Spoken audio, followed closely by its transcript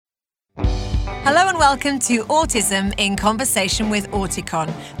Hello and welcome to Autism in Conversation with Auticon,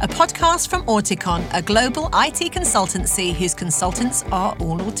 a podcast from Auticon, a global IT consultancy whose consultants are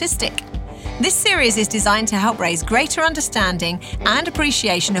all autistic. This series is designed to help raise greater understanding and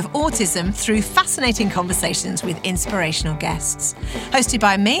appreciation of autism through fascinating conversations with inspirational guests. Hosted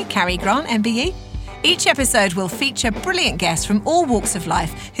by me, Carrie Grant, MBE. Each episode will feature brilliant guests from all walks of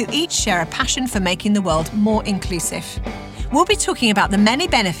life who each share a passion for making the world more inclusive. We'll be talking about the many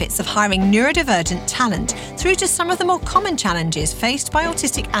benefits of hiring neurodivergent talent through to some of the more common challenges faced by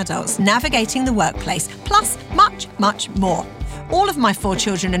autistic adults navigating the workplace, plus much, much more. All of my 4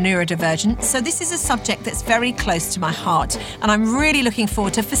 children are neurodivergent, so this is a subject that's very close to my heart, and I'm really looking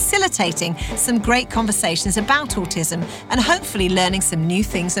forward to facilitating some great conversations about autism and hopefully learning some new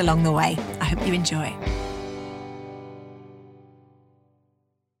things along the way. I hope you enjoy.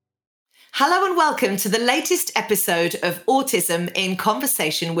 Hello and welcome to the latest episode of Autism in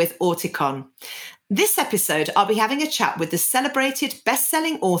Conversation with Auticon. This episode, I'll be having a chat with the celebrated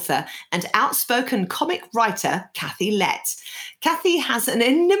best-selling author and outspoken comic writer, Lette. Cathy has an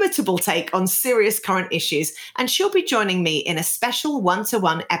inimitable take on serious current issues, and she'll be joining me in a special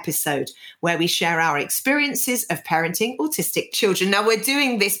one-to-one episode where we share our experiences of parenting autistic children. Now, we're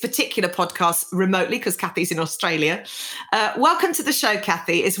doing this particular podcast remotely because Cathy's in Australia. Welcome to the show,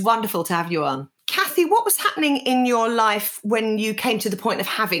 Cathy. It's wonderful to have you on. Cathy, what was happening in your life when you came to the point of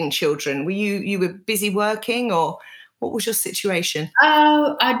having children? Were you were busy working, or what was your situation?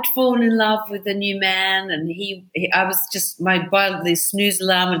 Oh, I'd fallen in love with a new man, and I was just the snooze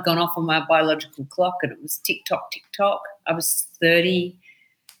alarm had gone off on my biological clock, and it was tick tock, tick tock. I was 30,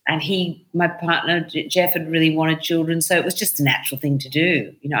 and my partner Jeff had really wanted children, so it was just a natural thing to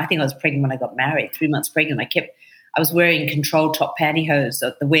do. You know, I think I was pregnant when I got married, 3 months pregnant. I was wearing control top pantyhose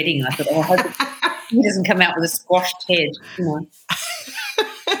at the wedding, and I thought, I hope he doesn't come out with a squashed head, you know.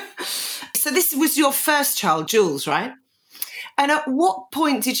 So this was your first child, Jules, right? And at what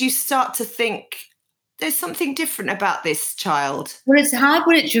point did you start to think there's something different about this child? Well, it's hard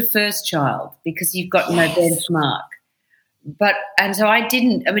when it's your first child because you've got no benchmark.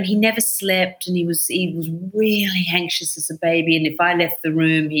 He never slept, and he was really anxious as a baby. And if I left the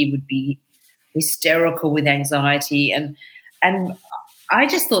room, he would be hysterical with anxiety. And I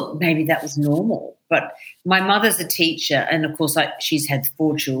just thought maybe that was normal. But my mother's a teacher, and of course she's had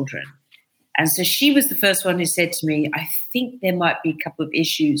 4 children. And so she was the first one who said to me, I think there might be a couple of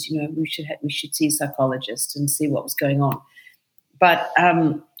issues, you know, we should see a psychologist and see what was going on. But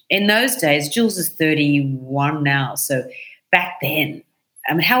in those days, Jules is 31 now. So back then,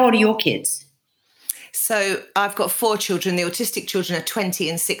 how old are your kids? So I've got 4 children. The autistic children are 20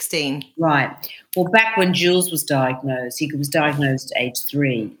 and 16. Right. Well, back when Jules was diagnosed, he was diagnosed at age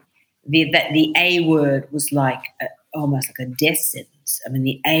 3. The A word was almost like a death sentence.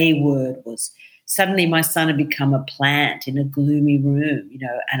 The A word was suddenly my son had become a plant in a gloomy room, you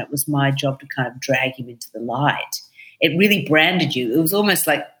know, and it was my job to kind of drag him into the light. It really branded you. It was almost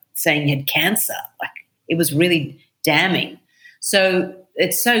like saying you had cancer. It was really damning. So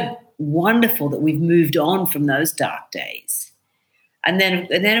it's so wonderful that we've moved on from those dark days. And then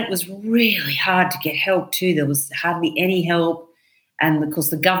it was really hard to get help too. There was hardly any help. And, of course,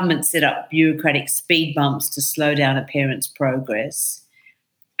 the government set up bureaucratic speed bumps to slow down a parent's progress.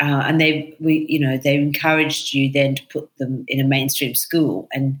 And they encouraged you then to put them in a mainstream school.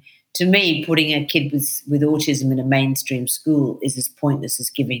 And to me, putting a kid with autism in a mainstream school is as pointless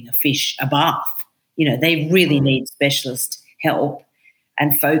as giving a fish a bath. You know, they really need specialist help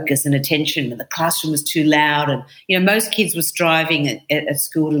and focus and attention. And the classroom was too loud. And, you know, most kids were striving at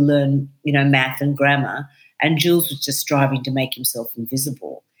school to learn, you know, math and grammar. And Jules was just striving to make himself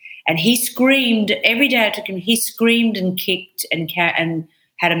invisible. And he screamed every day I took him. He screamed and kicked and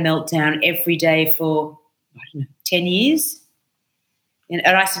had a meltdown every day for, 10 years. And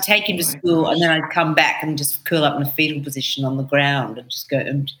I used to take him to school, and then I'd come back and just curl up in a fetal position on the ground and just go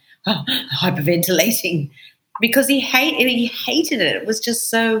hyperventilating because he hated it. It was just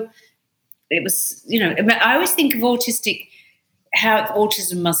so – it was, you know, I always think of autistic – how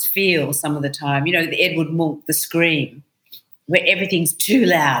autism must feel some of the time. You know, the Edward Munch, The Scream, where everything's too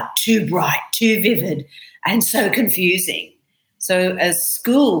loud, too bright, too vivid, and so confusing. So as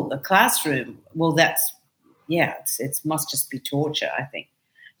school, a classroom, well, it must just be torture, I think.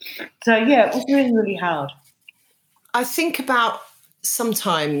 So, yeah, it was really, really hard. I think about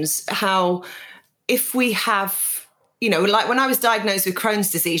sometimes how if we have like when I was diagnosed with Crohn's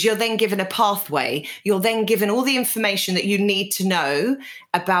disease, you're then given a pathway. You're then given all the information that you need to know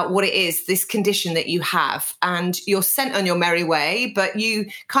about what it is, this condition that you have. And you're sent on your merry way, but you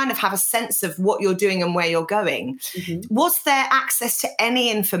kind of have a sense of what you're doing and where you're going. Mm-hmm. Was there access to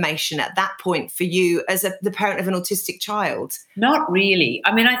any information at that point for you as the parent of an autistic child? Not really.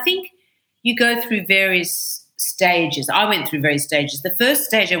 I mean, I think you go through various stages. I went through various stages. The first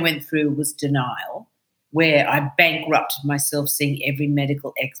stage I went through was denial, where I bankrupted myself seeing every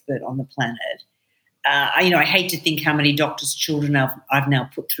medical expert on the planet. I hate to think how many doctors' children I've now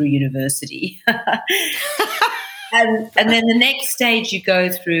put through university. and then the next stage you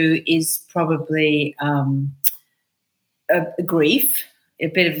go through is probably a grief, I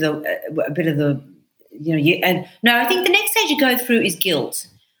think the next stage you go through is guilt,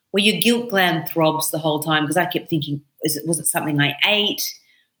 where your guilt gland throbs the whole time, because I kept thinking, was it something I ate?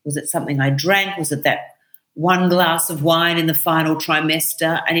 Was it something I drank? Was it that one glass of wine in the final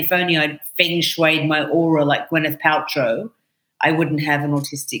trimester? And if only I'd feng shuied my aura like Gwyneth Paltrow, I wouldn't have an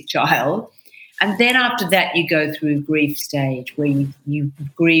autistic child. And then after that, you go through grief stage, where you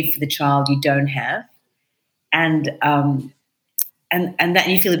grieve for the child you don't have. And that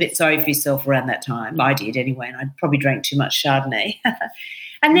you feel a bit sorry for yourself around that time. I did anyway, and I probably drank too much Chardonnay.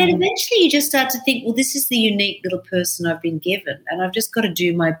 And then eventually you just start to think, well, this is the unique little person I've been given, and I've just got to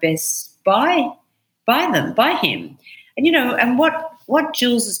do my best by him. And, and what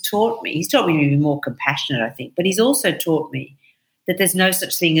Jules has taught me, he's taught me to be more compassionate, I think, but he's also taught me that there's no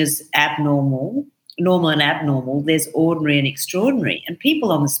such thing as normal and abnormal. There's ordinary and extraordinary. And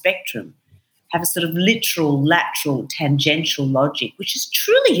people on the spectrum have a sort of literal, lateral, tangential logic, which is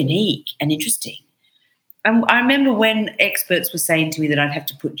truly unique and interesting. And I remember when experts were saying to me that I'd have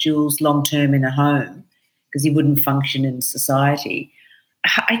to put Jules long-term in a home because he wouldn't function in society,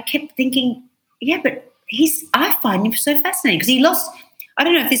 I kept thinking, yeah, but I find him so fascinating because he lost, I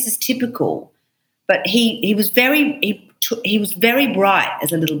don't know if this is typical, but he was very bright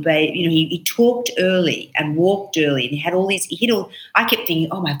as a little baby. He talked early and walked early, and he had all these. I kept thinking,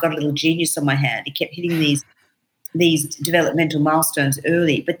 oh, I've got a little genius on my hand. He kept hitting these developmental milestones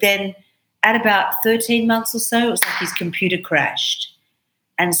early, but then at about 13 months or so, it was like his computer crashed,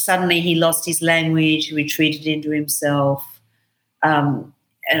 and suddenly he lost his language, retreated into himself, and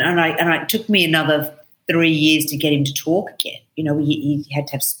it took me another 3 years to get him to talk again. He had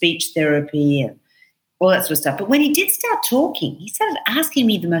to have speech therapy and all that sort of stuff. But when he did start talking, he started asking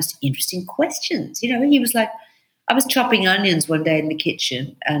me the most interesting questions. He was like, I was chopping onions one day in the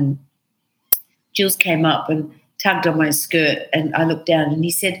kitchen, and Jules came up and tugged on my skirt, and I looked down, and he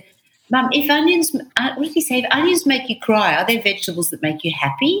said, Mum, if onions make you cry, are they vegetables that make you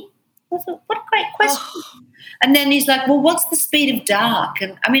happy? I thought, what a great question. Oh. And then he's like, well, what's the speed of dark?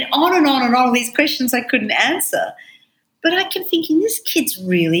 And I mean, on and on and on, these questions I couldn't answer. But I kept thinking, this kid's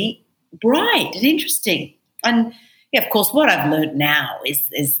really bright and interesting. And, yeah, of course, what I've learned now is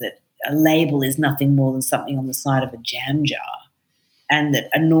that a label is nothing more than something on the side of a jam jar, and that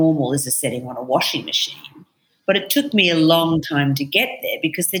a normal is a setting on a washing machine. But it took me a long time to get there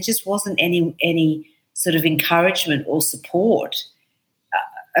because there just wasn't any sort of encouragement or support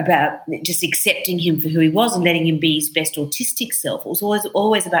about just accepting him for who he was and letting him be his best autistic self. It was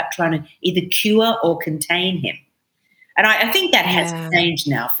always about trying to either cure or contain him. And I think that has changed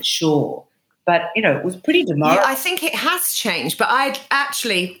now for sure. But, it was pretty demoralizing. Yeah, I think it has changed. But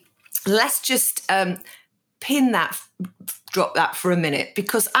let's just drop that for a minute,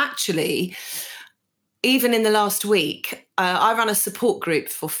 because actually, even in the last week, I run a support group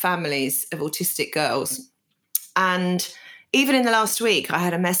for families of autistic girls. And even in the last week, I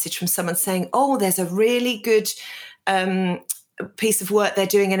had a message from someone saying, oh, there's a really good piece of work they're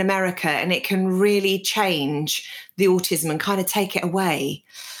doing in America, and it can really change the autism and kind of take it away.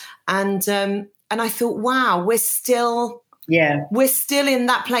 And I thought, wow, we're still in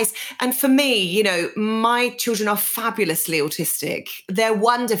that place. And for me, my children are fabulously autistic. They're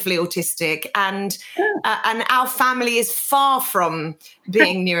wonderfully autistic, and our family is far from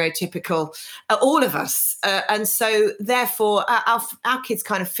being neurotypical, all of us. And so therefore our kids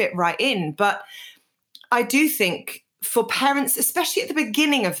kind of fit right in. But I do think for parents, especially at the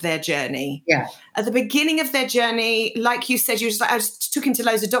beginning of their journey, like you said, I just took him to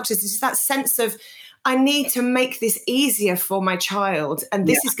loads of doctors. It's just that sense of, I need to make this easier for my child, and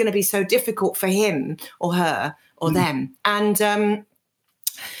this is going to be so difficult for him or her or them. And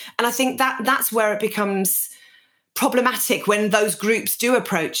I think that's where it becomes problematic when those groups do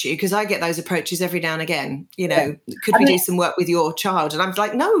approach you, because I get those approaches every now and again. Could we do some work with your child? And I'm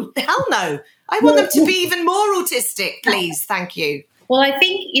like, no, hell no. I want them to be even more autistic, please. Thank you. Well, I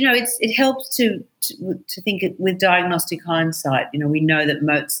think, it helps to think it with diagnostic hindsight. We know that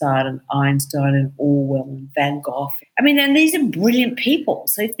Mozart and Einstein and Orwell and Van Gogh, and these are brilliant people.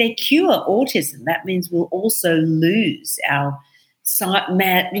 So if they cure autism, that means we'll also lose our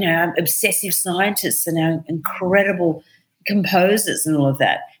obsessive scientists and our incredible composers and all of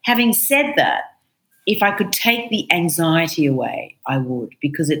that. Having said that, if I could take the anxiety away, I would,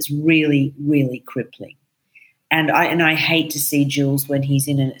 because it's really, really crippling. And I hate to see Jules when he's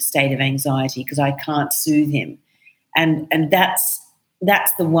in a state of anxiety, because I can't soothe him. And that's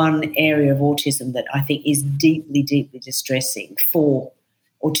the one area of autism that I think is deeply, deeply distressing for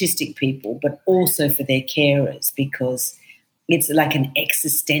autistic people, but also for their carers, because it's like an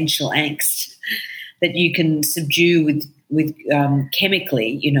existential angst that you can subdue with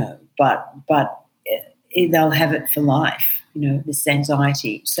chemically, but they'll have it for life, this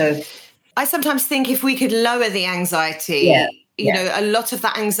anxiety. So I sometimes think if we could lower the anxiety, a lot of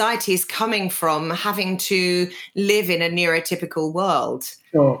that anxiety is coming from having to live in a neurotypical world.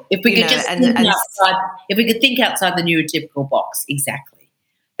 Sure. If we could if we could think outside the neurotypical box, exactly,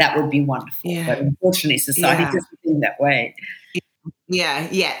 that would be wonderful. Yeah. But unfortunately, society doesn't think that way. Yeah,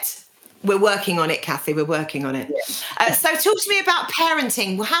 yet. We're working on it, Kathy. We're working on it. Yeah. So talk to me about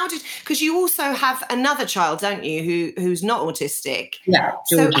parenting. Because you also have another child, don't you, who's not autistic? Yeah.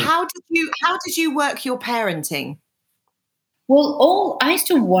 Georgie. So how did you work your parenting? Well, I used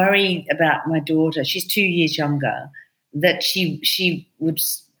to worry about my daughter. She's 2 years younger, that she would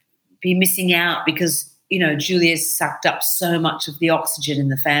be missing out because, Julius sucked up so much of the oxygen in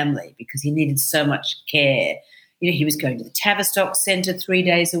the family because he needed so much care. He was going to the Tavistock Centre 3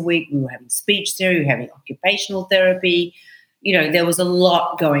 days a week. We were having speech therapy, we were having occupational therapy. There was a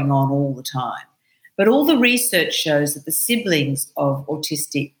lot going on all the time. But all the research shows that the siblings of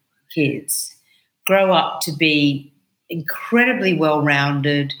autistic kids grow up to be incredibly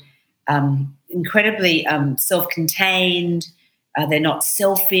well-rounded, incredibly self-contained. They're not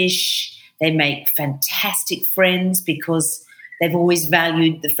selfish. They make fantastic friends because they've always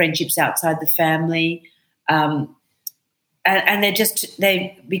valued the friendships outside the family. And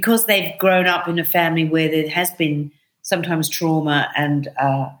because they've grown up in a family where there has been sometimes trauma and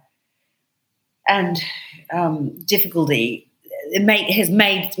difficulty,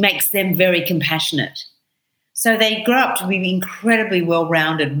 makes them very compassionate. So they grow up to be incredibly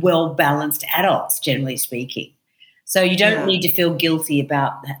well-rounded, well-balanced adults, generally speaking. So you don't need to feel guilty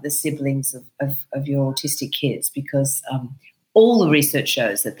about the siblings of your autistic kids, because all the research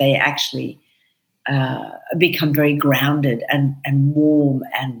shows that they actually become very grounded and warm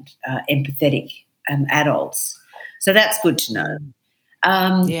and empathetic adults. So that's good to know.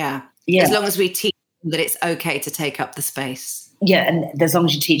 As long as we teach them that it's okay to take up the space. Yeah, and as long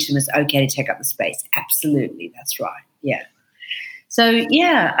as you teach them it's okay to take up the space. Absolutely, that's right. Yeah. So,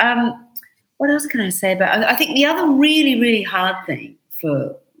 what else can I say about? I think the other really, really hard thing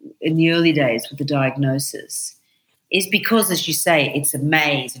in the early days with the diagnosis is because, as you say, it's a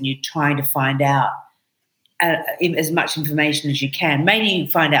maze and you're trying to find out as much information as you can. Maybe you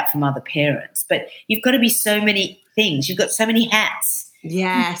find out from other parents, but you've got to be so many things. You've got so many hats.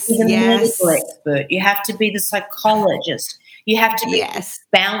 Yes, You're the medical expert. You have to be the psychologist. You have to be the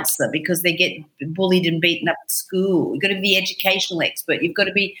bouncer because they get bullied and beaten up at school. You've got to be the educational expert. You've got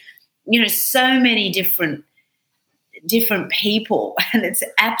to be, so many different people, and it's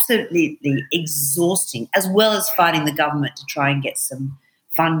absolutely exhausting, as well as fighting the government to try and get some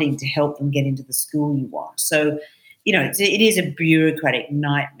funding to help them get into the school you want. So, it is a bureaucratic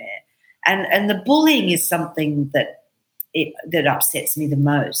nightmare. And the bullying is something that upsets me the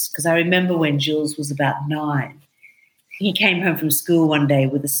most, because I remember when Jules was about 9, he came home from school one day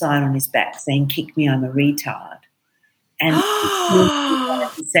with a sign on his back saying, "Kick me, I'm a retard." And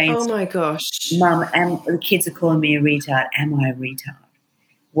saying, "Oh my gosh, Mum, the kids are calling me a retard. Am I a retard?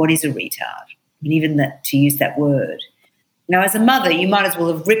 What is a retard?" And even to use that word. Now, as a mother, you might as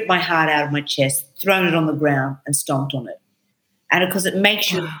well have ripped my heart out of my chest, thrown it on the ground and stomped on it. And, of course, it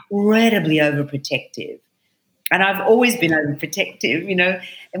makes you incredibly overprotective. And I've always been overprotective,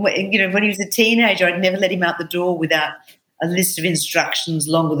 And, when he was a teenager, I'd never let him out the door without a list of instructions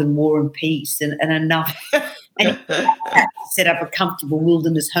longer than War and Peace and enough. And set up a comfortable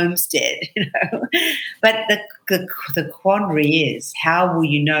wilderness homestead, But the quandary is, how will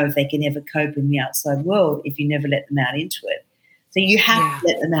you know if they can ever cope in the outside world if you never let them out into it? So you have to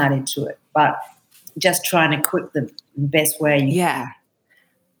let them out into it, but just try and equip them in the best way you can.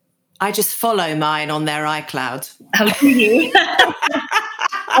 I just follow mine on their iCloud. Oh, do you?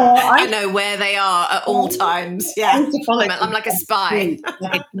 I know where they are at all times. Yeah, I'm like a spy,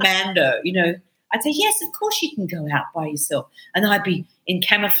 like a commando. I'd say, yes, of course you can go out by yourself. And I'd be in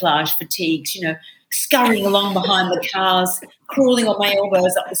camouflage fatigues, scurrying along behind the cars, crawling on my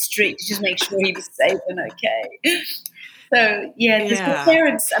elbows up the street to just make sure he was safe and okay. So, there's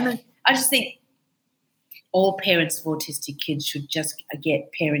parents. I mean, I just think all parents of autistic kids should just get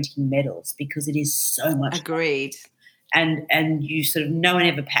parenting medals because it is so much Agreed. fun. And you sort of, no one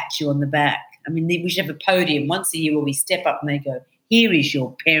ever pats you on the back. I mean, we should have a podium once a year where we step up and they go, here is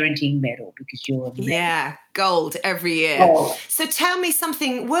your parenting medal because you're a medal. Yeah, gold every year. Oh. So tell me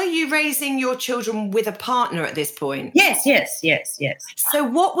something. Were you raising your children with a partner at this point? Yes. So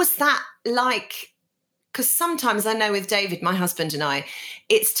what was that like? Because sometimes I know with David, my husband, and I,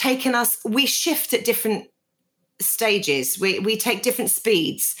 it's taken us, we shift at different stages. We take different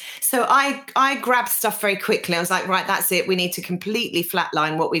speeds. So I grabbed stuff very quickly. I was like, right, that's it. We need to completely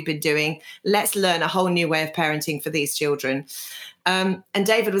flatline what we've been doing. Let's learn a whole new way of parenting for these children. And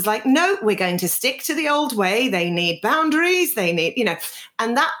David was like, no, we're going to stick to the old way. They need boundaries. They need,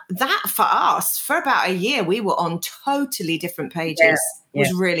 and that for us, for about a year, we were on totally different pages. It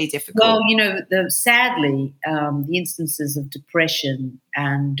was really difficult. Well, sadly, the instances of depression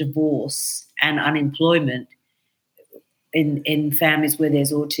and divorce and unemployment in families where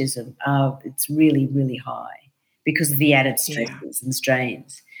there's autism, it's really, really high because of the added stresses and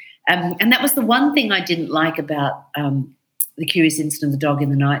strains. And that was the one thing I didn't like about The Curious Incident of the Dog in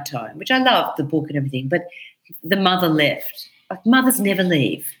the Nighttime, which I loved, the book and everything, but the mother left. Like, mothers never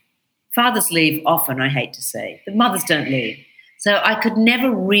leave. Fathers leave often, I hate to say, but mothers don't leave. So I could never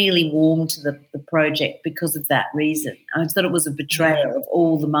really warm to the project because of that reason. I thought it was a betrayal of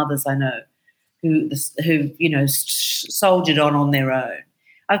all the mothers I know who soldiered on their own.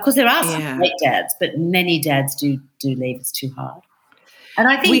 Of course, there are some great dads, but many dads do leave. It's too hard. And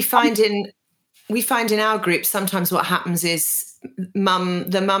I think we find in our group sometimes what happens is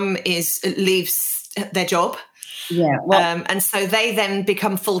the mum leaves their job. Yeah. And so they then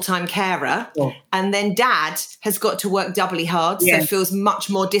become full-time carer. Sure. And then dad has got to work doubly hard, so feels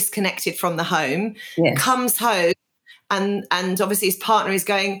much more disconnected from the home, comes home and obviously his partner is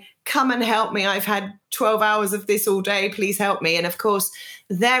going, come and help me. I've had 12 hours of this all day. Please help me. And of course,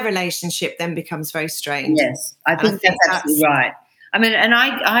 their relationship then becomes very strained. Yes, I think that's absolutely right. I mean, and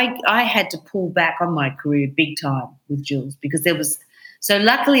I had to pull back on my career big time with Jules because so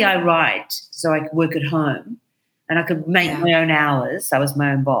luckily I write so I could work at home and I could make my own hours. I was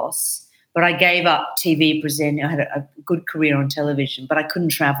my own boss, but I gave up TV presenting. I had a good career on television, but I couldn't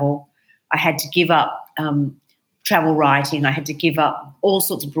travel. I had to give up travel writing. I had to give up all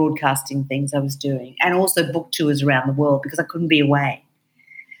sorts of broadcasting things I was doing and also book tours around the world because I couldn't be away.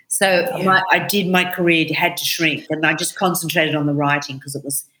 So my career had to shrink and I just concentrated on the writing because it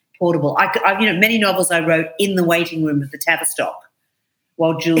was portable. Many novels I wrote in the waiting room of the Tavistock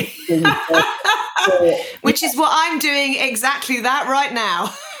while Jules was doing which is what I'm doing exactly that right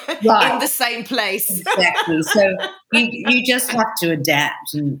now. Right. In the same place. Exactly. So you just have to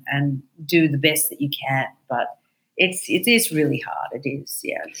adapt and do the best that you can. But it is really hard. It is,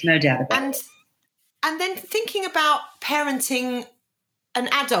 there's no doubt about it. And then thinking about parenting an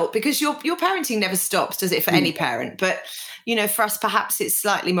adult, because your parenting never stops, does it, for any parent? But, for us, perhaps it's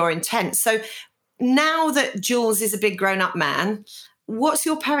slightly more intense. So now that Jules is a big grown-up man, what's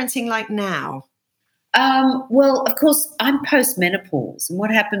your parenting like now? Well, of course, I'm post-menopause. And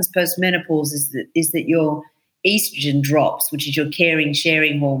what happens post-menopause is that your estrogen drops, which is your caring,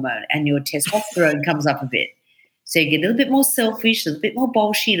 sharing hormone, and your testosterone comes up a bit. So you get a little bit more selfish, a little bit more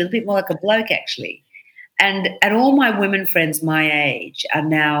bullshit, a little bit more like a bloke, actually. And all my women friends my age are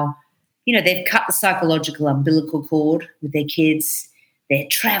now, they've cut the psychological umbilical cord with their kids. They're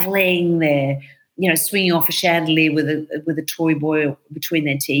traveling. They're, swinging off a chandelier with a toy boy between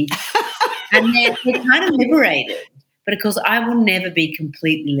their teeth. And they're kind of liberated. But, of course, I will never be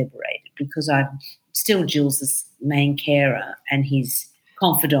completely liberated because I'm still Jules' main carer and his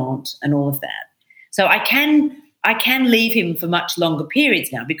confidant and all of that. So I can leave him for much longer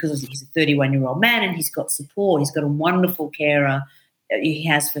periods now because he's a 31-year-old man and he's got support. He's got a wonderful carer he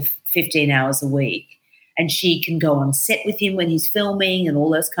has for 15 hours a week. And she can go on set with him when he's filming and all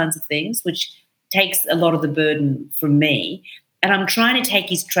those kinds of things, which takes a lot of the burden from me. And I'm trying to take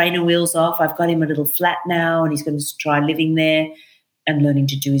his trainer wheels off. I've got him a little flat now and he's going to try living there and learning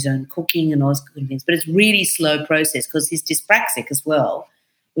to do his own cooking and all those good things. But it's really slow process because he's dyspraxic as well,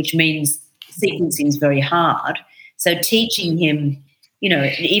 which means sequencing is very hard. So teaching him,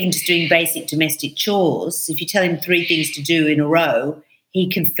 even just doing basic domestic chores, if you tell him 3 things to do in a row, he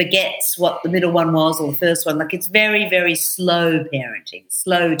can forget what the middle one was or the first one. Like, it's very, very slow parenting,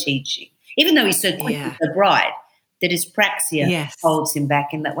 slow teaching, even though he's so quick and so bright. The dyspraxia holds him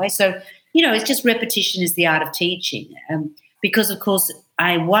back in that way. So it's just repetition is the art of teaching. Because, of course,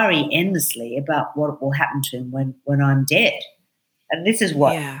 I worry endlessly about what will happen to him when I'm dead. And this is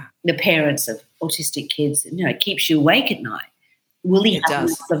what the parents of autistic kids, it keeps you awake at night. Will he have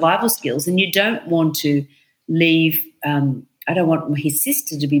enough survival skills? And you don't want to leave, I don't want his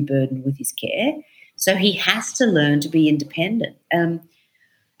sister to be burdened with his care. So he has to learn to be independent. And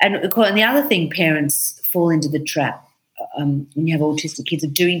the other thing, parents fall into the trap when you have autistic kids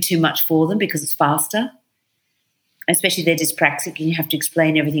of doing too much for them because it's faster, especially if they're dyspraxic and you have to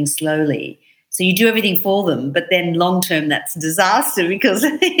explain everything slowly. So you do everything for them, but then long-term that's a disaster because,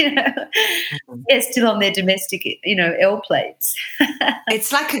 they're still on their domestic, L plates.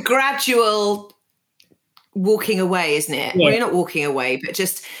 It's like a gradual walking away, isn't it? Yeah. Well, you're not walking away, but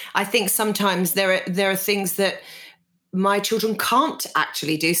just I think sometimes there are things that my children can't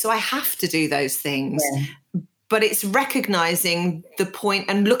actually do, so I have to do those things. Yeah. But it's recognizing the point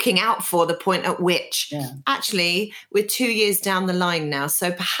and looking out for the point at which actually we're 2 years down the line now,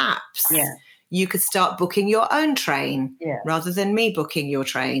 so perhaps you could start booking your own train rather than me booking your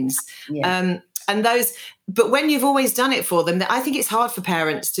trains. Yeah. But when you've always done it for them, I think it's hard for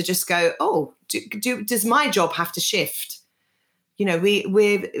parents to just go, oh, does my job have to shift? And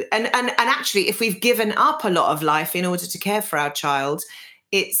actually, if we've given up a lot of life in order to care for our child,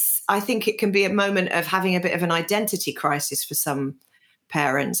 I think it can be a moment of having a bit of an identity crisis for some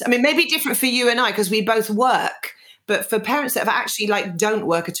parents. I mean, maybe different for you and I because we both work, but for parents that have actually don't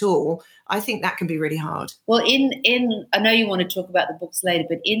work at all, I think that can be really hard. Well, I know you want to talk about the books later,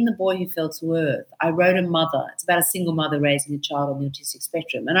 but in The Boy Who Fell to Earth, I wrote a mother. It's about a single mother raising a child on the autistic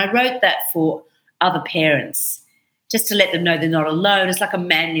spectrum. And I wrote that for other parents just to let them know they're not alone. It's like a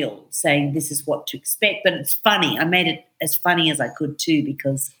manual saying this is what to expect, but it's funny. I made it as funny as I could too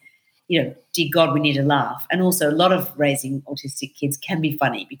because, dear God, we need a laugh. And also a lot of raising autistic kids can be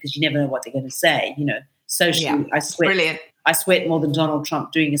funny because you never know what they're going to say, Socially, Brilliant. I sweat more than Donald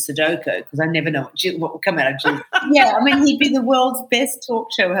Trump doing a Sudoku because I never know what will come out of Jill. He'd be the world's best talk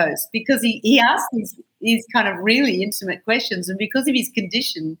show host because he asks these kind of really intimate questions, and because of his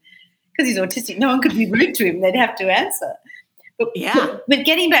condition, because he's autistic, no one could be rude to him. They'd have to answer. But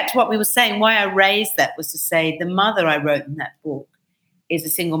getting back to what we were saying, why I raised that was to say the mother I wrote in that book is a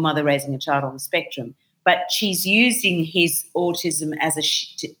single mother raising a child on the spectrum, but she's using his autism as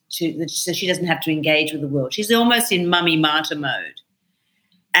so she doesn't have to engage with the world. She's almost in mummy martyr mode,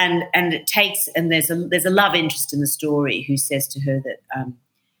 and there's a love interest in the story who says to her that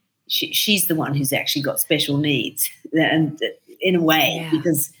she's the one who's actually got special needs, and in a way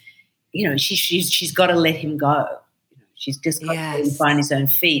because she's got to let him go. She's just got to let him find his own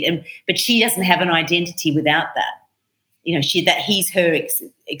feet, but she doesn't have an identity without that. That he's her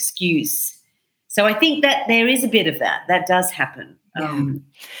excuse. So I think that there is a bit of that does happen. And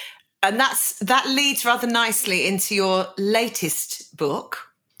that leads rather nicely into your latest book,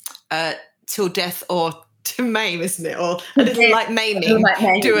 Till Death or to Maim, isn't it? Or a little like maiming,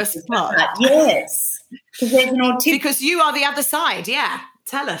 do us part. Yes, because there's an autistic. Because you are the other side. Yeah,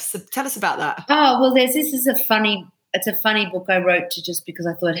 tell us about that. Oh well, this is a funny. It's a funny book I wrote just because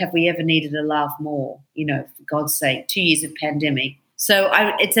I thought, have we ever needed a laugh more? For God's sake, 2 years of pandemic. So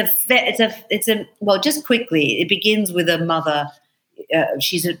just quickly, it begins with a mother.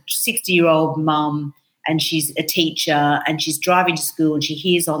 She's a 60-year-old mum and she's a teacher and she's driving to school and she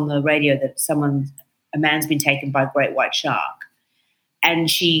hears on the radio that a man's been taken by a great white shark. And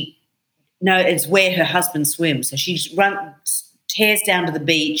it's where her husband swims. So she tears down to the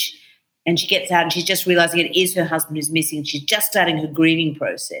beach and she gets out and she's just realising it is her husband who's missing and she's just starting her grieving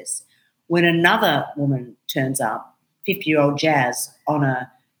process when another woman turns up, 50-year-old Jazz on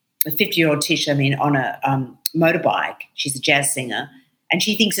a 50-year-old Tish, on a motorbike. She's a jazz singer, and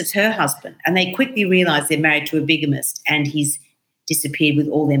she thinks it's her husband. And they quickly realise they're married to a bigamist, and he's disappeared with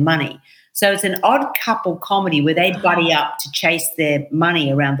all their money. So it's an odd couple comedy where they buddy up to chase their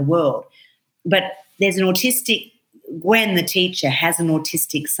money around the world. But there's an autistic. Gwen, the teacher, has an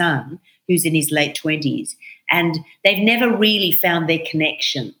autistic son who's in his late 20s, and they've never really found their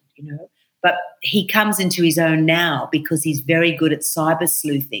connection, But he comes into his own now because he's very good at cyber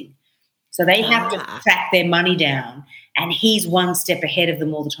sleuthing. So they have to track their money down, and he's one step ahead of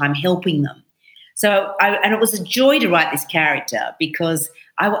them all the time, helping them. So it was a joy to write this character because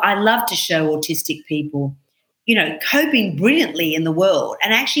I love to show autistic people, coping brilliantly in the world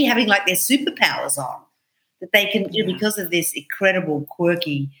and actually having their superpowers on that they can do because of this incredible,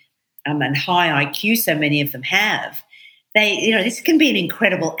 quirky and high IQ so many of them have. This can be an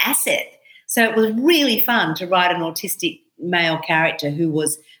incredible asset. So it was really fun to write an autistic male character who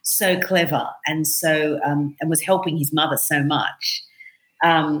was so clever and so and was helping his mother so much.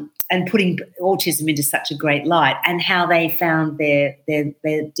 and putting autism into such a great light, and how they found their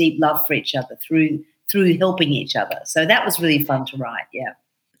deep love for each other through helping each other. So that was really fun to write. Yeah.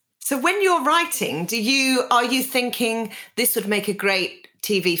 So when you're writing, are you thinking this would make a great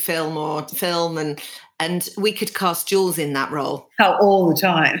TV film or film, and we could cast Jules in that role? Oh, all the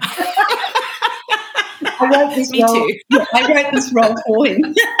time. I wrote this Me role. too. Yeah, I wrote this role for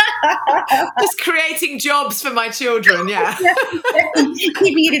him. Just creating jobs for my children, yeah.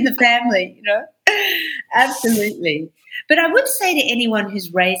 Keeping it in the family, Absolutely. But I would say to anyone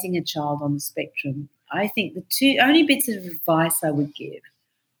who's raising a child on the spectrum, I think the two only bits of advice I would give,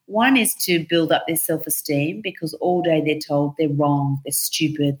 one is to build up their self-esteem, because all day they're told they're wrong, they're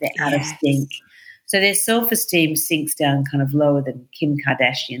stupid, they're out of sync. So their self-esteem sinks down kind of lower than Kim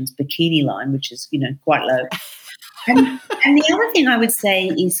Kardashian's bikini line, which is, quite low. And the other thing I would say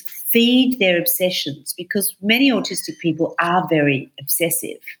is feed their obsessions, because many autistic people are very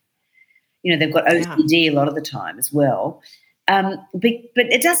obsessive. They've got OCD a lot of the time as well. But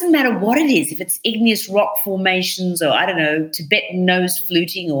it doesn't matter what it is, if it's igneous rock formations or, I don't know, Tibetan nose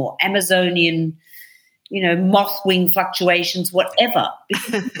fluting or Amazonian, moth wing fluctuations, whatever.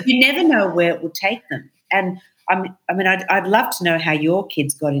 You never know where it will take them. And I'd love to know how your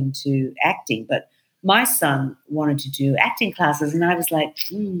kids got into acting, but my son wanted to do acting classes, and I was like,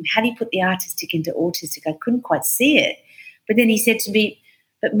 how do you put the artistic into autistic? I couldn't quite see it. But then he said to me,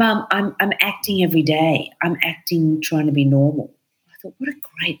 but Mum, I'm acting every day. I'm acting trying to be normal. I thought, what a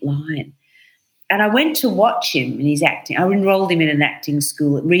great line. And I went to watch him in his acting. I enrolled him in an acting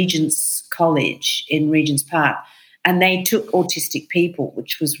school at Regent's College in Regent's Park, and they took autistic people,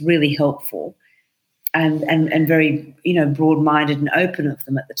 which was really helpful and very, broad-minded and open of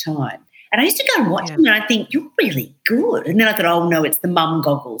them at the time. And I used to go and watch him, and I think, you're really good. And then I thought, oh, no, it's the mum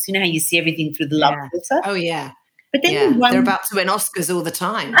goggles. You know how you see everything through the love filter? Oh, yeah. But then they're about to win Oscars all the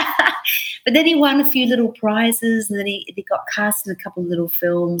time. But then he won a few little prizes, and then he got cast in a couple of little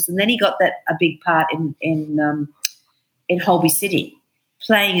films, and then he got a big part in Holby City,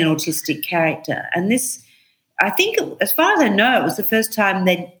 playing an autistic character. And this, I think, as far as I know, it was the first time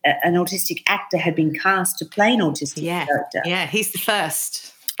that an autistic actor had been cast to play an autistic character. Yeah, he's the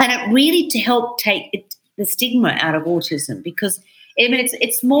first. And it really to help take the stigma out of autism, because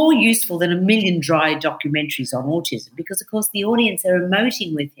it's more useful than a million dry documentaries on autism, because of course the audience are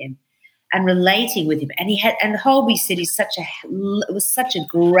emoting with him and relating with him, and Holby City was such a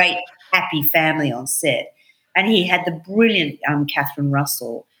great happy family on set, and he had the brilliant Catherine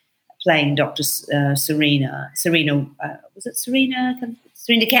Russell playing Dr. Serena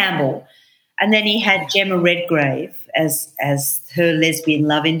Campbell, and then he had Gemma Redgrave as her lesbian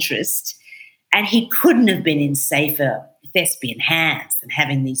love interest, and he couldn't have been in safer thespian hands than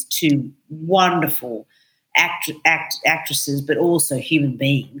having these two wonderful actresses, but also human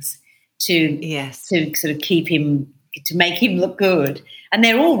beings to sort of keep him, to make him look good. And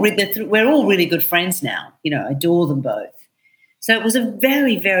we're all really good friends now. Adore them both. So it was a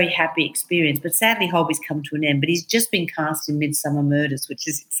very, very happy experience. But sadly, Holby's come to an end. But he's just been cast in Midsummer Murders, which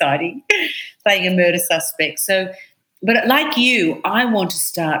is exciting, playing a murder suspect. So, but like you, I want to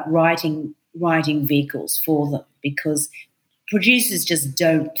start writing vehicles for them, because producers just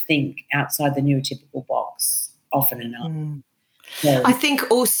don't think outside the neurotypical box often enough. So, I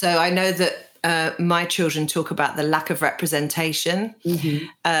think also, I know that my children talk about the lack of representation,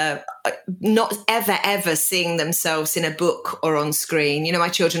 not ever seeing themselves in a book or on screen. My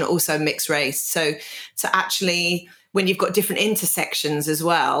children are also mixed race. So to actually, when you've got different intersections as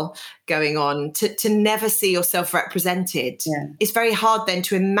well going on, to never see yourself represented, it's very hard then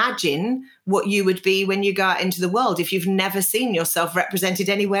to imagine what you would be when you go out into the world if you've never seen yourself represented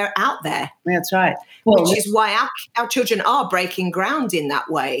anywhere out there. That's right. Well, which is why our children are breaking ground in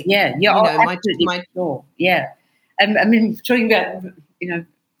that way. Yeah. Absolutely. Sure. Yeah. Talking about,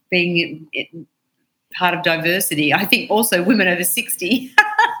 being part of diversity, I think also women over 60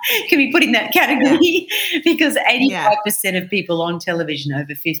 can be put in that category, because 85% of people on television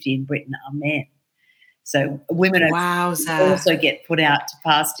over 50 in Britain are men. So women also get put out to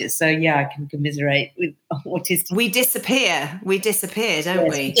pasture. So, I can commiserate with autistic. We disappear, don't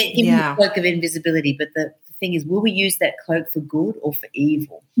we? Give them the cloak of invisibility. But the thing is, will we use that cloak for good or for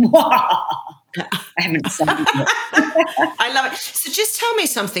evil? I haven't decided yet. I love it. So just tell me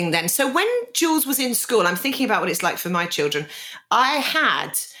something then. So when Jules was in school, I'm thinking about what it's like for my children. I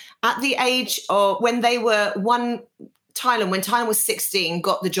had, at the age of when they were when Tyler was 16,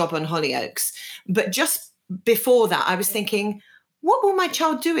 got the job on Hollyoaks. But just before that, I was thinking, what will my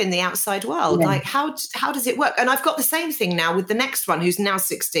child do in the outside world? Yeah. Like, how does it work? And I've got the same thing now with the next one, who's now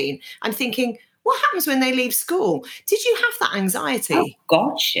 16. I'm thinking, What happens when they leave school? Did you have that anxiety? Oh,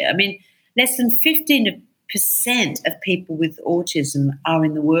 gosh. I mean, less than 15% of people with autism are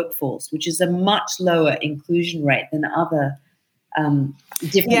in the workforce, which is a much lower inclusion rate than other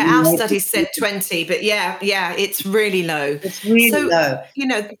different. Yeah, our study said 20, but yeah, it's really low. It's really low.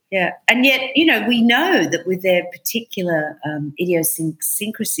 Yeah. And yet, we know that with their particular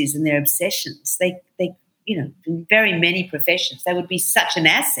idiosyncrasies and their obsessions, they in very many professions, they would be such an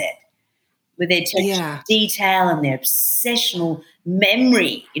asset with their attention to detail and their obsessional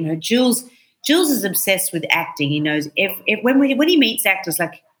memory. Jules is obsessed with acting. He knows when he meets actors,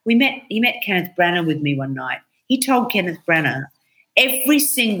 like he met Kenneth Branagh with me one night. He told Kenneth Branagh every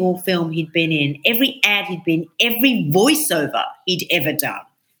single film he'd been in, every ad he'd been, every voiceover he'd ever done.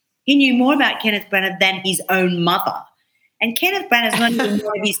 He knew more about Kenneth Branagh than his own mother. And Kenneth Branagh's not even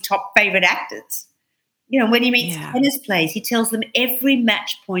one of his top favourite actors. When he meets tennis players, he tells them every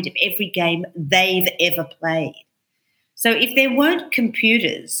match point of every game they've ever played. So if there weren't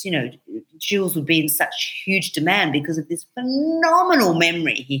computers, Jules would be in such huge demand because of this phenomenal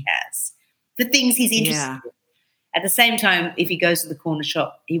memory he has for things he's interested in. At the same time, if he goes to the corner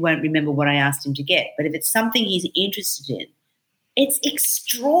shop, he won't remember what I asked him to get. But if it's something he's interested in, it's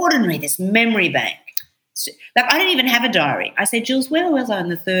extraordinary, this memory bank. Like, I didn't even have a diary. I said, Jules, where was I on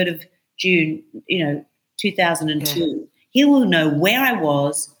the 3rd of June, 2002? Yeah. He will know where I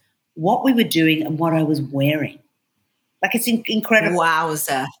was, what we were doing, and what I was wearing. Like, it's incredible.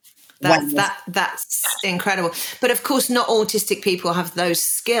 Wowza. That's incredible. But of course, not autistic people have those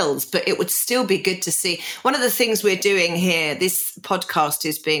skills, but it would still be good to see. One of the things we're doing here, this podcast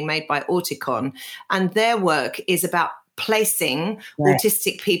is being made by Auticon, and their work is about placing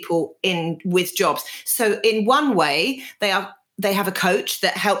autistic people in with jobs. So in one way, they have a coach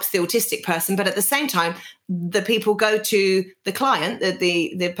that helps the autistic person, but at the same time, the people go to the client,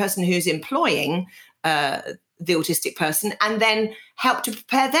 the person who's employing the autistic person, and then help to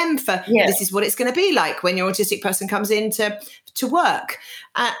prepare them for this is what it's going to be like when your autistic person comes in to work.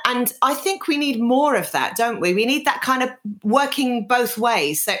 And I think we need more of that, don't we? We need that kind of working both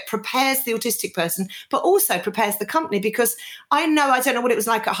ways. So it prepares the autistic person, but also prepares the company, because I don't know what it was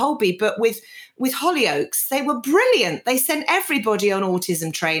like at Holby, but with Hollyoaks, they were brilliant. They sent everybody on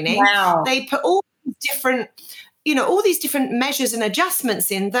autism training. Wow. They put all these different measures and adjustments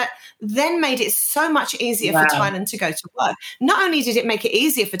in that then made it so much easier for Thailand to go to work. Not only did it make it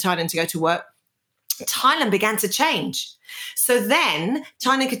easier for Thailand to go to work, Thailand began to change. So then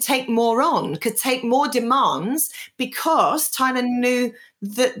Thailand could take more on, could take more demands, because Thailand knew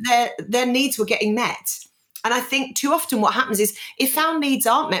that their needs were getting met. And I think too often what happens is, if our needs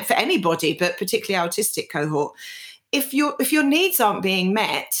aren't met for anybody, but particularly our autistic cohort, if your needs aren't being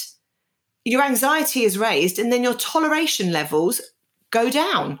met, your anxiety is raised, and then your toleration levels go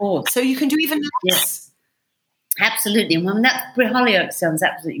down. So you can do even less. Yes, absolutely. And that Hollyoaks sounds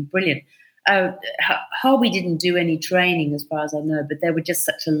absolutely brilliant. Holby didn't do any training, as far as I know, but they were just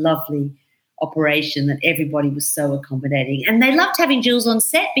such a lovely operation that everybody was so accommodating. And they loved having Jules on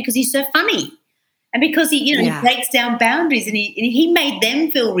set because he's so funny, and because he breaks down boundaries, and he made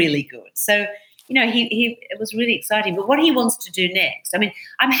them feel really good. So, it was really exciting. But what he wants to do next, I mean,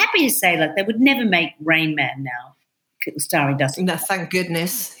 I'm happy to say, like, they would never make Rain Man now, starring Dustin. No, thank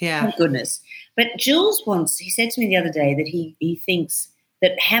goodness. Yeah. Thank goodness. But Jules he said to me the other day that he thinks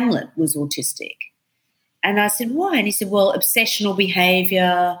that Hamlet was autistic. And I said, why? And he said, well, obsessional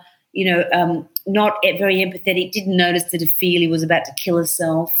behaviour, not very empathetic, didn't notice that Ophelia was about to kill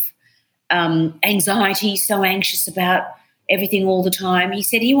herself, anxiety, so anxious about everything all the time. He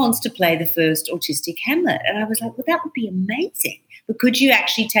said he wants to play the first autistic Hamlet. And I was like, well, that would be amazing. But could you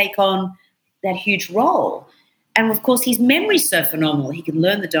actually take on that huge role? And, of course, his memory's so phenomenal. He can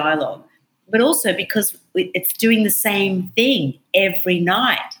learn the dialogue. But also because it's doing the same thing every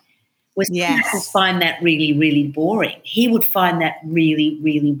night. Where some people find that really, really boring. He would find that really,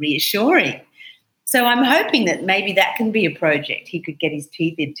 really reassuring. So I'm hoping that maybe that can be a project he could get his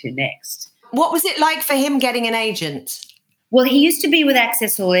teeth into next. What was it like for him getting an agent? Well, he used to be with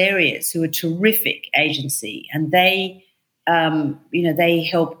Access All Areas, who are a terrific agency, and they, they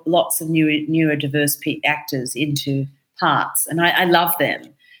help lots of neurodiverse actors into parts, and I love them.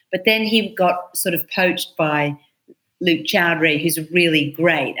 But then he got sort of poached by Luke Chowdhury, who's really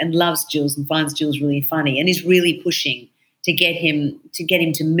great and loves Jules and finds Jules really funny, and is really pushing to get him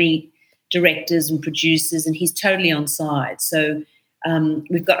to meet directors and producers, and he's totally on side. So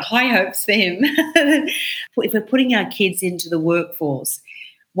we've got high hopes for him. If we're putting our kids into the workforce,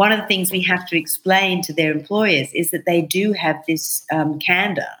 one of the things we have to explain to their employers is that they do have this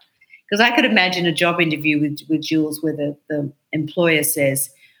candor. Because I could imagine a job interview with Jules where the employer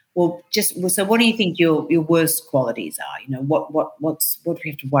says, so what do you think your worst qualities are? You know, what do we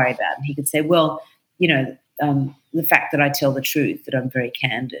have to worry about? And he could say, well, you know, the fact that I tell the truth, that I'm very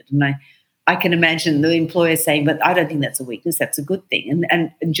candid. And I can imagine the employer saying, but I don't think that's a weakness, that's a good thing.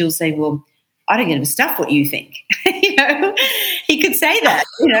 And Jules saying, well, I don't give a stuff what you think. You know, he could say that,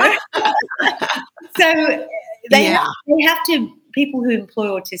 you know. So they have to, people who employ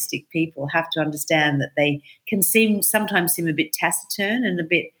autistic people have to understand that they can sometimes seem a bit taciturn and a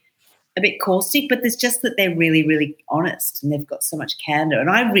bit caustic, but it's just that they're really, really honest and they've got so much candor. And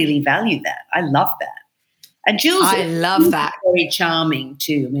I really value that. I love that. And Jules, I love that. Very charming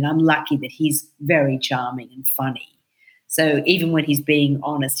too. I mean, I'm lucky that he's very charming and funny. So even when he's being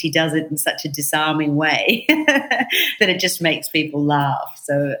honest, he does it in such a disarming way that it just makes people laugh.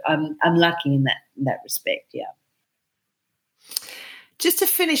 So I'm lucky in that respect. Yeah. Just to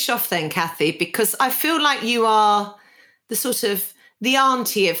finish off then, Kathy, because I feel like you are the sort of the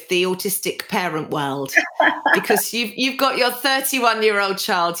auntie of the autistic parent world, because you've got your 31-year-old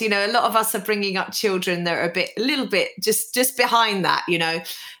child. You know, a lot of us are bringing up children that are a little bit just behind that, you know.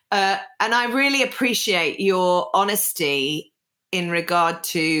 And I really appreciate your honesty in regard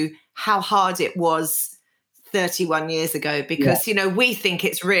to how hard it was 31 years ago, because, you know, we think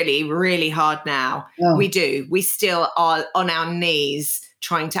it's really, really hard now. Oh. We do. We still are on our knees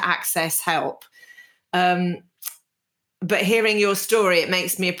trying to access help. But hearing your story, it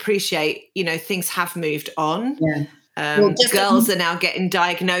makes me appreciate, you know, things have moved on. Yeah. Girls are now getting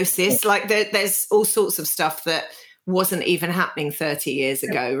diagnoses. Like there's all sorts of stuff that wasn't even happening 30 years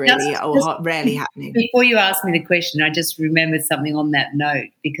ago, really, or rarely happening. Before you asked me the question, I just remembered something on that note,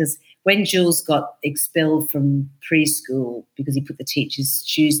 because when Jules got expelled from preschool because he put the teacher's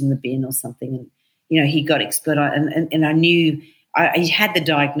shoes in the bin or something, and, you know, he got expelled, and I knew he had the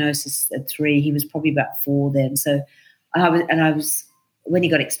diagnosis at 3. He was probably about 4 then. So I was when he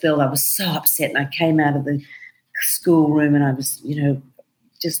got expelled, I was so upset, and I came out of the schoolroom and I was, you know,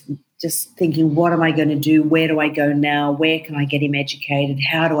 just thinking, what am I going to do? Where do I go now? Where can I get him educated?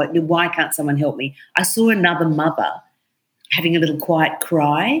 Why can't someone help me? I saw another mother having a little quiet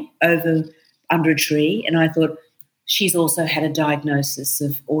cry under a tree, and I thought, she's also had a diagnosis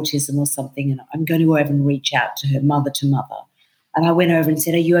of autism or something, and I'm going to go over and reach out to her, mother to mother. And I went over and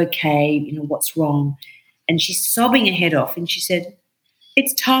said, are you okay? You know, what's wrong? And she's sobbing her head off, and she said,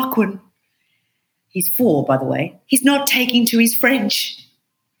 it's Tarquin. He's 4, by the way. He's not taking to his French.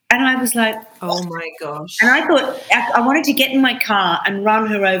 And I was like, oh, my gosh. And I thought, I wanted to get in my car and run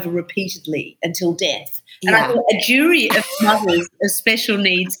her over repeatedly until death. And I thought a jury of mothers of special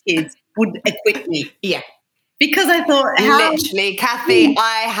needs kids would acquit me. Yeah. Because I thought, literally, Kathy,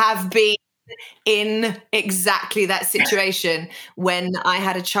 I have been in exactly that situation when I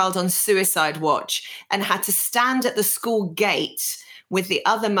had a child on suicide watch and had to stand at the school gate with the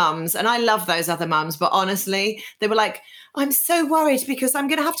other mums. And I love those other mums, but honestly, they were like, I'm so worried because I'm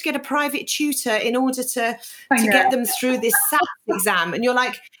going to have to get a private tutor in order to get them through this SATs exam. And you're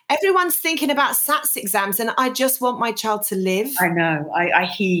like, everyone's thinking about SATs exams, and I just want my child to live. I know. I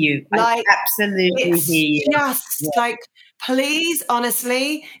hear you. I absolutely hear you. Just like, please,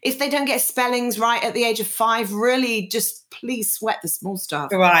 honestly, if they don't get spellings right at the age of 5, really just please sweat the small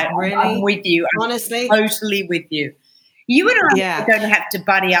stuff. Right. Really? I'm with you. Honestly. I'm totally with you. You and I don't have to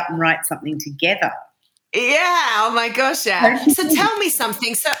buddy up and write something together. Yeah. Oh my gosh. Yeah. So tell me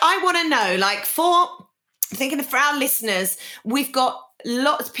something. So I want to know, like, for our listeners, we've got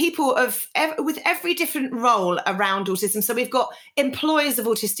lots of people with every different role around autism. So we've got employers of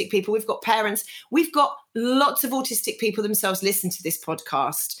autistic people, we've got parents, we've got lots of autistic people themselves listen to this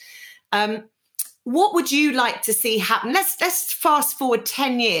podcast. What would you like to see happen? Let's fast forward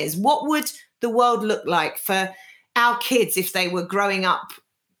 10 years. What would the world look like for our kids if they were growing up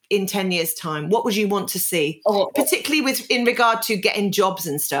in 10 years' time? What would you want to see, particularly in regard to getting jobs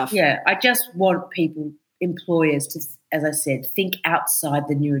and stuff? Yeah, I just want employers to, as I said, think outside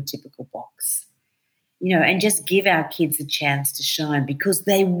the neurotypical box, you know, and just give our kids a chance to shine, because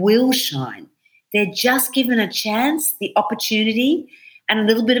they will shine. They're just given a chance, the opportunity, and a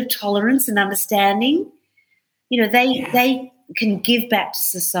little bit of tolerance and understanding. You know, they can give back to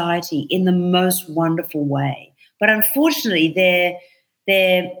society in the most wonderful way. But unfortunately, they're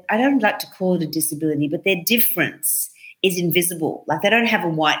I don't like to call it a disability, but their difference is invisible. Like, they don't have a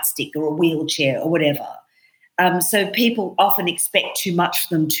white stick or a wheelchair or whatever. So people often expect too much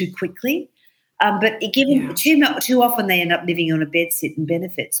from them too quickly. But too often they end up living on a bedsit and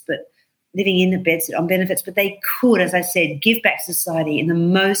benefits, but living in a bedsit on benefits. But they could, as I said, give back to society in the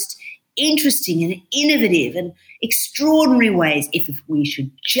most interesting and innovative and extraordinary ways if we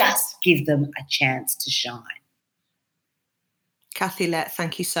should just give them a chance to shine. Kathy, Lette,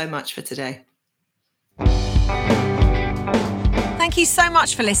 thank you so much for today. Thank you so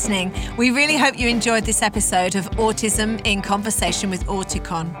much for listening. We really hope you enjoyed this episode of Autism in Conversation with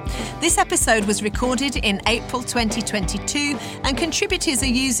Auticon. This episode was recorded in April 2022 and contributors are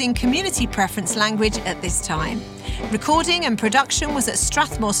using community preference language at this time. Recording and production was at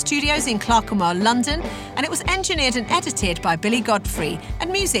Strathmore Studios in Clerkenwell, London, and it was engineered and edited by Billy Godfrey, and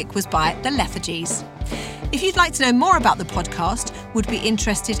music was by The Lethargies. If you'd like to know more about the podcast, would be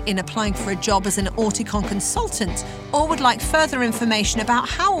interested in applying for a job as an Auticon consultant, or would like further information about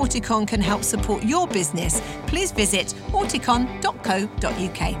how Auticon can help support your business, please visit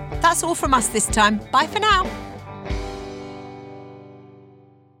auticon.co.uk. That's all from us this time. Bye for now.